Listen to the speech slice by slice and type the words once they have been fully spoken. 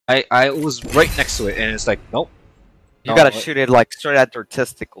I was right next to it, and it's like, nope. You gotta shoot it like straight at their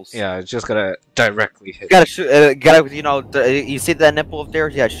testicles. Yeah, it's just gotta directly hit. You gotta shoot. You know, you see that nipple up there?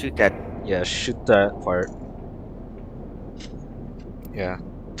 Yeah, shoot that. Yeah, shoot that part. Yeah.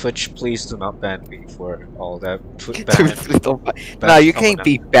 Twitch, please do not ban me for all that. No, you can't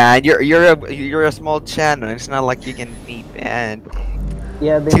be banned. You're a small channel. It's not like you can be banned.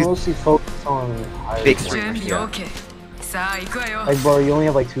 Yeah, they mostly focus on big streamers. Yeah. Like, bro, you only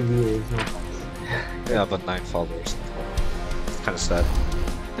have like 2 viewers. No Yeah, but 9 followers. It's kind of sad.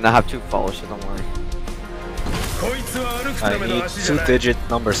 And I have 2 followers, so don't worry. I need 2-digit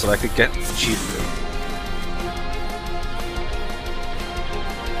numbers so I could get cheap food.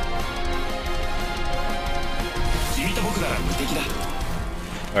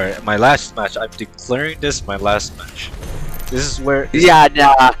 Alright, my last match. I'm declaring this my last match. This is where. Yeah,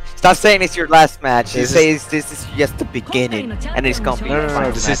 nah. Stop saying it's your last match. You say this is just the beginning, and it's gonna be.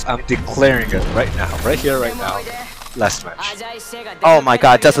 No. This is. I'm declaring it right now, right here, right now. Last match. Oh my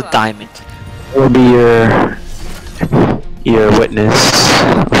God, that's a diamond. It will be your witness.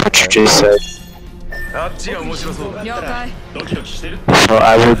 What you just said. So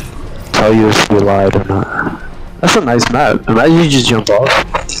I would tell you if you lied or not. That's a nice map. Imagine you just jump off.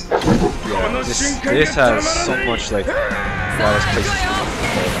 Yeah, this has so much like a lot of places.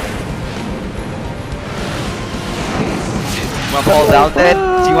 You wanna fall down then?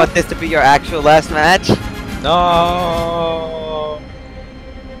 Do you want this to be your actual last match? No.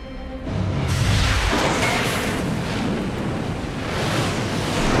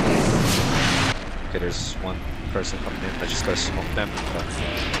 Okay, there's one person coming in. I just gotta smoke them.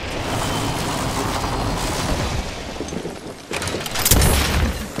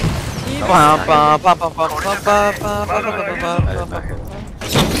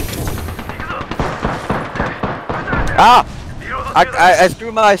 Ah! I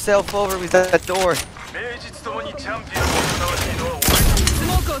threw myself over with that door.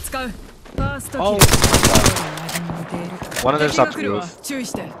 Oh! One of them's up the roof.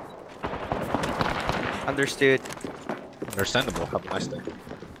 Understood. Understandable. Have a nice day.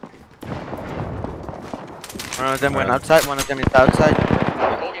 One of them went outside, one of them is outside.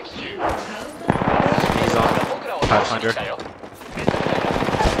 He's on Pathfinder.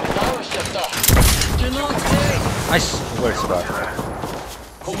 I swear to God.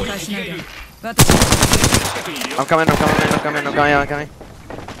 I'm coming.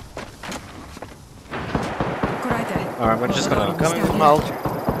 Alright, I'm just gonna. Coming with my ult.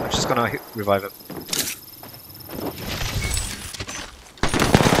 I'm just gonna revive him.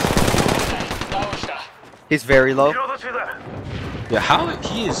 He's very low. Yeah, how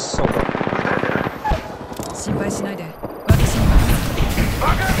he is so low.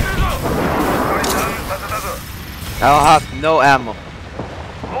 I'll have no ammo.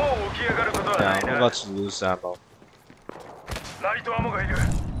 Yeah, I'm about to lose ammo.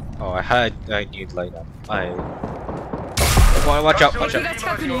 Oh, I need light ammo. Watch out.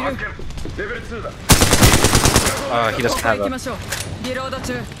 He doesn't have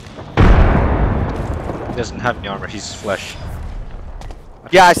He doesn't have any armor, he's flesh.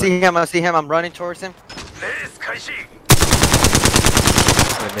 Yeah, I see him, I'm running towards him. I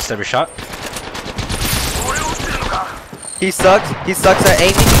missed every shot. He sucks at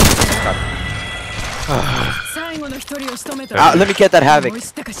aiming. Let me get that Havoc.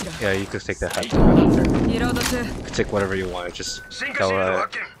 Yeah, you could take that Havoc. You could take whatever you want, just tell I'm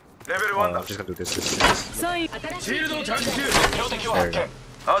just gonna do this. There we go.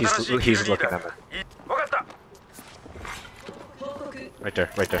 He's looking at me. Right there.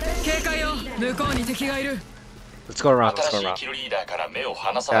 Let's go around.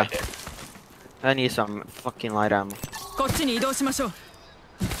 Yeah. I need some fucking light ammo.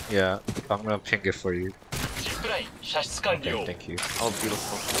 Yeah, I'm gonna ping it for you. Okay, thank you. Oh,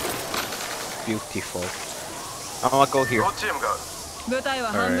 beautiful. Beautiful. I'm gonna go here.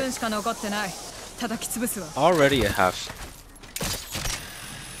 Already at half.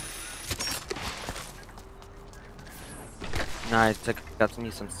 Nice, I got me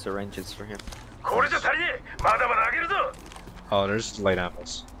some syringes for him. Oh, there's light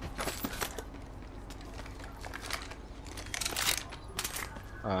ammos.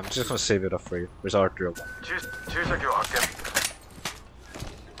 I'm just gonna save it up for you. Where's our drill?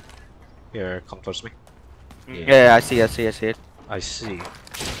 Here, come towards me. Yeah, I see it. I see.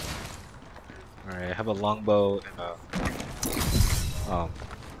 Alright, I have a longbow and a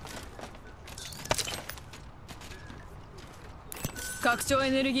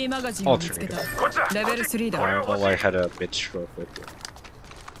alternator. I don't know why I had a mid-stroke right there.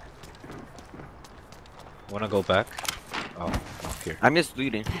 Wanna go back? Oh. Here. I'm just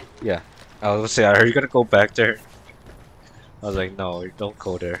looting. Yeah. I was say, are you gonna go back there? I was like, no, don't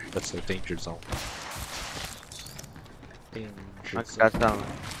go there. That's a danger zone. Danger zone. That's down.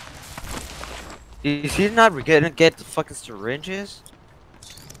 Is he not gonna get the fucking syringes?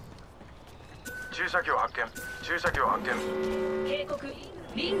 Does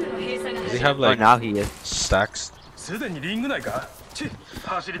he have like now he is. stacks?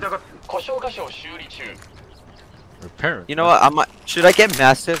 Repair. You know what? Should I get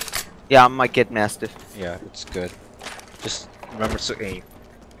mastiff? Yeah, I might get mastiff. Yeah, it's good. Just remember to aim.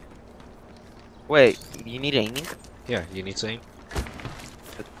 Wait, you need aiming? Yeah, you need to aim.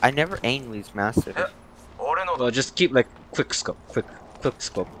 I never aim with mastiff. Well, just keep like quick scope with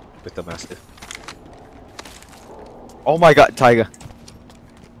the mastiff. Oh my god, Tiger.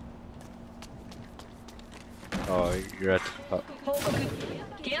 Oh, you're at.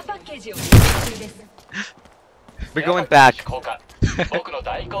 We're going back.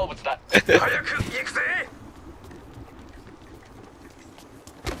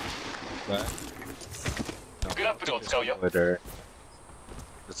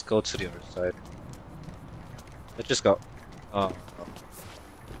 Let's go to the other side. Let's just go. Oh,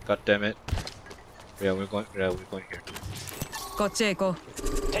 god damn it! Yeah, we're going here.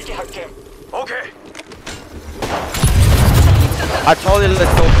 Okay. I told you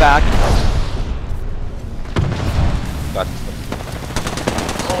let's go back. Got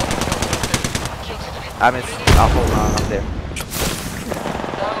I missed. I'll hold on up there.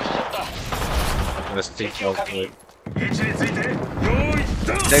 Let's take out the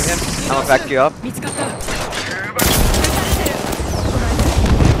Save him. I'm gonna back you up.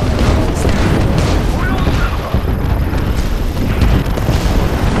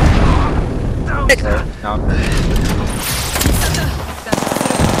 now.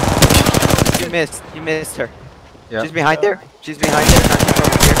 You missed her. Yeah. She's behind there. She's behind there. Now she's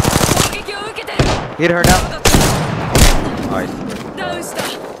over here. Hit her now. Nice.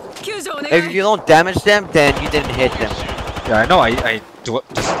 If you don't damage them, then you didn't hit them. Yeah, I know. I do.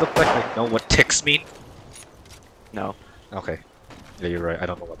 Does it look like I know what ticks mean? No. Okay. Yeah, you're right. I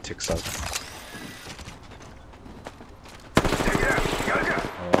don't know what ticks are.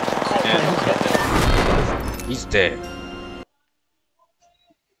 Oh, he's dead.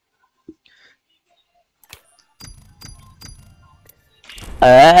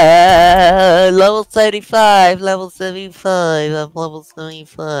 Level 75, level 75, I'm level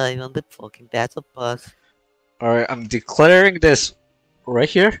 75, I'm the fucking battle boss. Alright, I'm declaring this right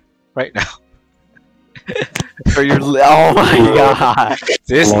here, right now. For your oh my god.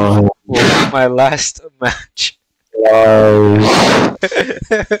 This will be my last match.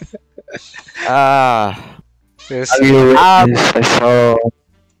 This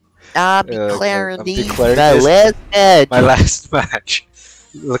I'm declaring I'm these declaring my this last match. my last match.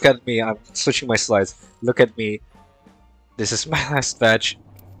 Look at me, I'm switching my slides. Look at me. This is my last match.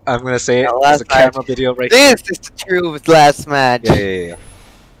 I'm gonna say it as a camera video right here. This is the true last match. Yeah.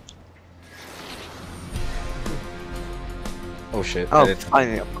 Oh shit. Oh,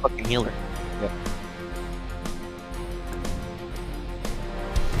 finally, a fucking healer. Yeah.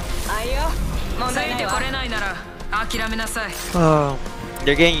 Oh,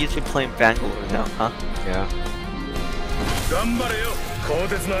 they're getting used to playing Bangalore now, huh? Yeah.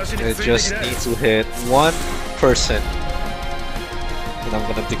 It just needs to hit one person. And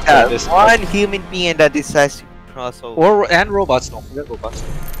I'm gonna declare this. One human being that decides to cross over. And robots, don't forget robots.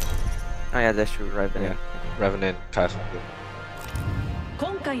 Oh yeah, that's true, Revenant. Yeah. Revenant, Pathfinder.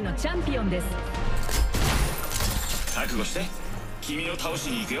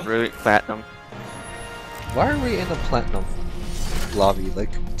 Really platinum. Why are we in a platinum lobby? Like,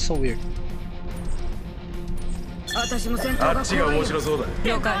 it's so weird. Go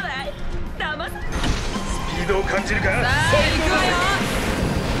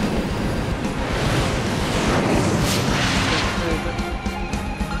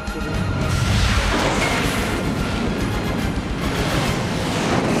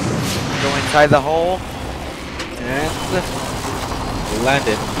inside the hole. And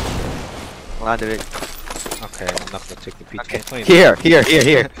landed. Landed it. Okay, I'm not gonna take the PTK. Okay.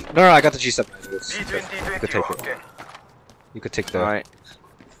 Here. No, I got the G7. You could take it. You could take the. Alright.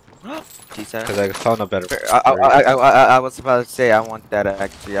 G7. Because I found a better. I was about to say I want that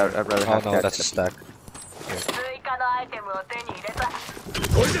actually. I'd rather have no, that. that's a stack.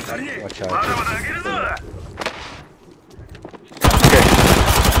 Here. Watch out.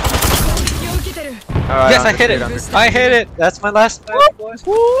 Right, yes, I hit it! I hit it! That's my last match, boys!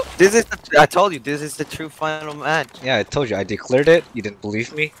 This is I told you, this is the true final match. Yeah, I told you, I declared it. You didn't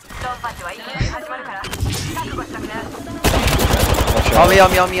believe me? On me,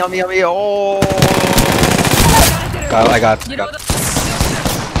 on me, on me, on me, on me. Oh! I got.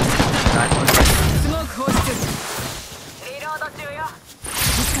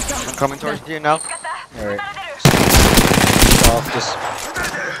 I'm coming towards you now. Alright. Off this.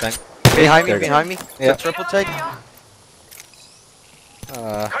 Tank. Behind me, There you go. behind me. Yeah. Triple take.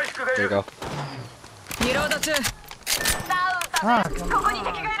 There you go.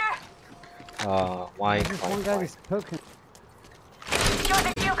 Why? One guy is poking.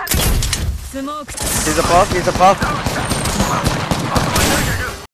 He's above, he's above.